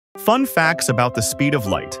Fun facts about the speed of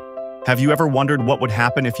light. Have you ever wondered what would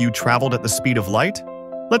happen if you traveled at the speed of light?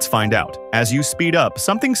 Let's find out. As you speed up,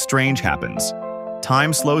 something strange happens.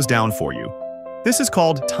 Time slows down for you. This is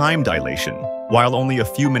called time dilation. While only a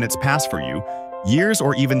few minutes pass for you, years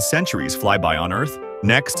or even centuries fly by on Earth.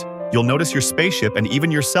 Next, you'll notice your spaceship and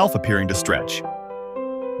even yourself appearing to stretch.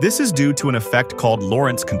 This is due to an effect called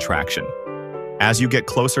Lorentz contraction. As you get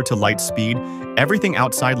closer to light speed, everything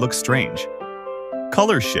outside looks strange.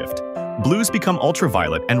 Colors shift, blues become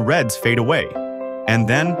ultraviolet and reds fade away. And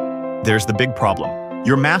then, there's the big problem.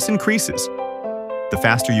 Your mass increases. The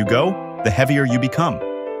faster you go, the heavier you become.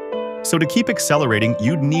 So to keep accelerating,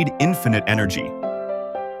 you'd need infinite energy.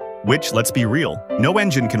 Which, let's be real, no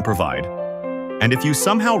engine can provide. And if you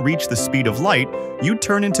somehow reach the speed of light, you'd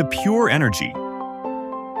turn into pure energy.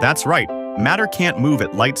 That's right, matter can't move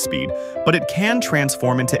at light speed, but it can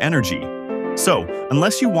transform into energy. So,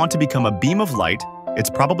 unless you want to become a beam of light, it's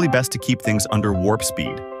probably best to keep things under warp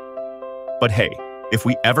speed. But hey, if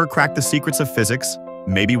we ever crack the secrets of physics,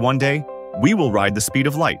 maybe one day, we will ride the speed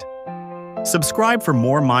of light. Subscribe for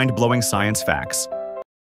more mind-blowing science facts.